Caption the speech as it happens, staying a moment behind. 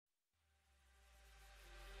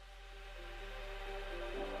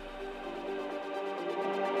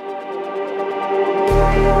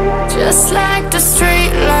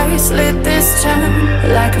always lit this town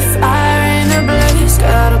like a fire in a blaze,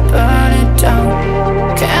 gotta burn it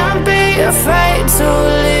down. Can't be afraid to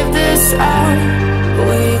leave this out.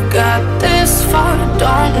 We got this far,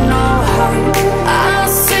 don't know how. I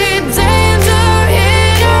see danger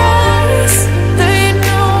in your eyes. They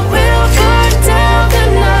know we'll burn down the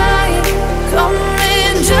night.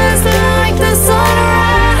 Coming just like the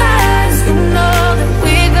sunrise. You know that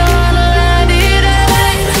we gonna let it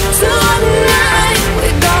rain. Tonight we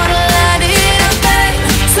gonna let it rain.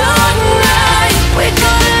 Tonight we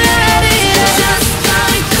gonna let it rain. Just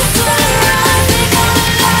like the sunrise, we gonna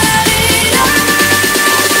let it rain.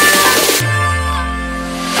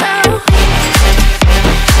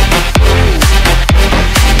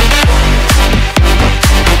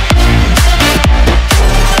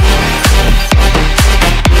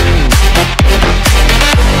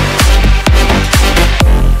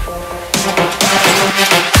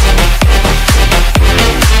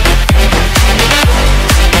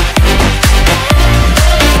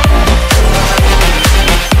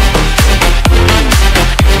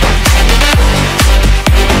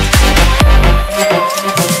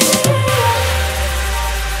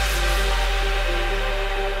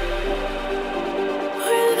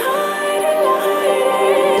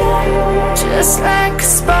 Just like a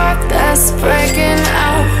spark that's breaking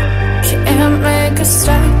out. Can't make a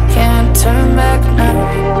stop, can't turn back now.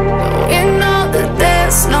 We know that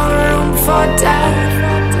there's no room for doubt.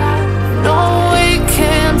 No, we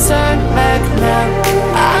can't turn back now.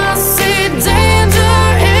 I see danger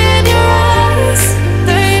in your eyes.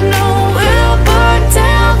 They know we'll burn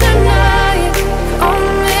down the night.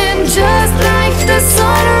 Coming just like the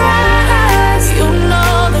sunrise. You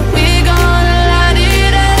know that we gonna let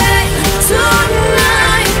it rain.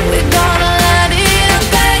 Tonight we gonna let it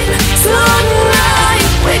rain. Tonight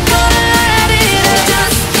we gonna let it rain.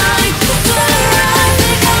 Just like the sunrise,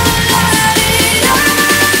 we gonna let it rain.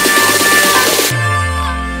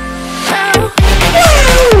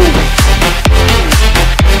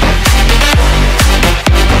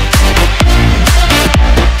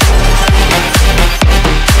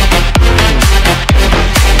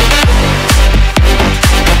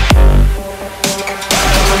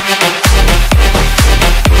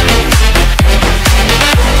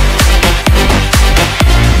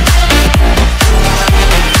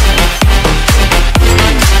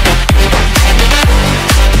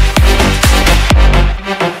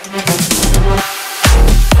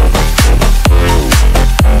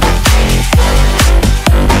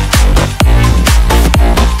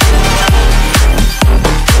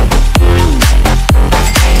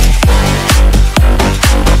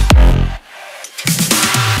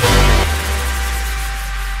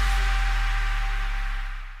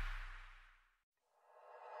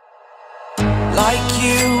 Like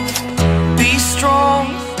you, be strong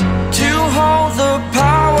to hold the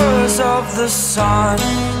powers of the sun.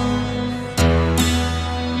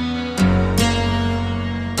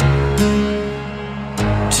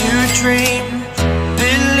 To dream,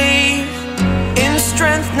 believe in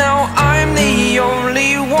strength. Now I'm the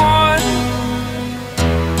only one,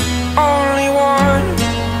 only one.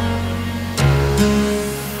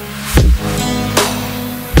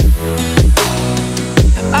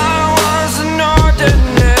 I was an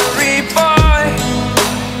ordinary boy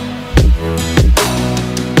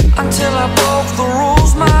until I broke the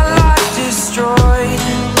rules. My life destroyed,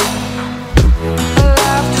 a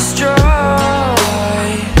life destroyed.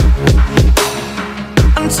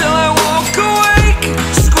 Until I woke awake,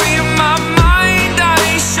 scream my mind, I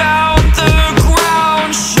shout, the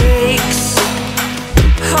ground shakes.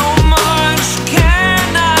 How much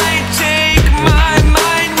can I take? My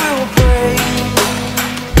mind will break.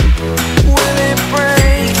 Will it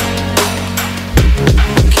break?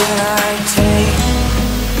 Can I take?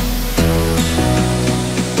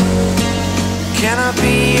 Can I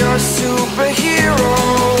be your superhero?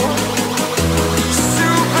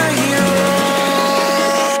 Superhero.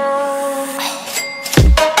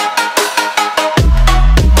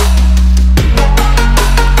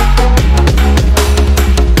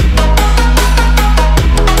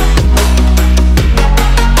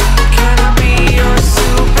 Can I be your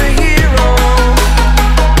superhero?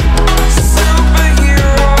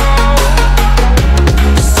 Superhero.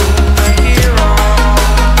 Superhero.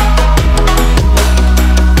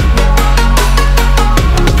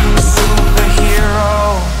 Superhero.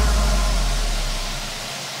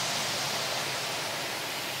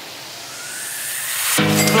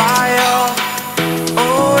 Fly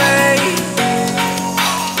away.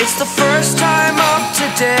 It's the first time of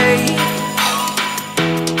today.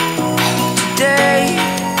 Today.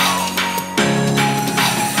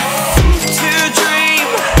 To dream,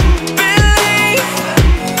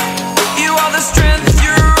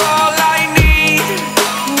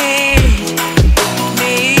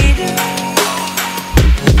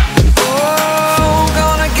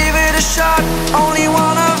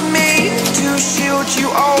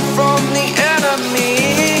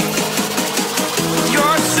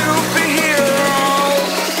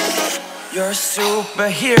 a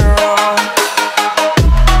superhero.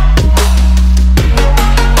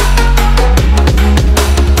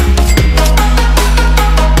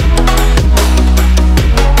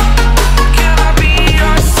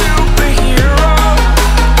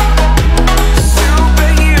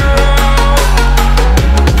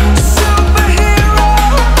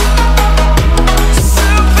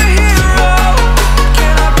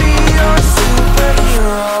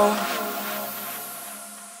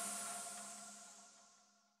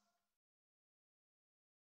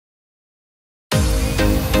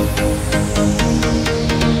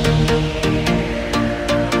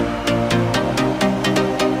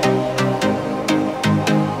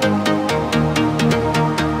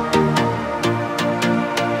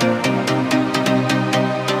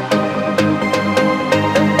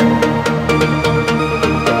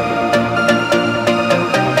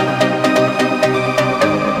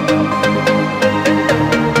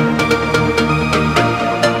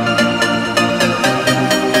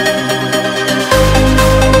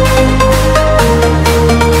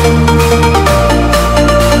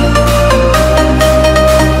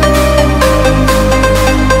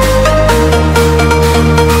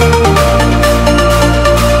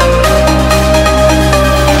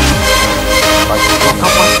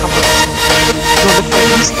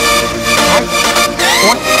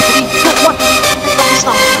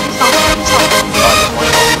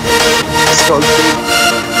 Let's go.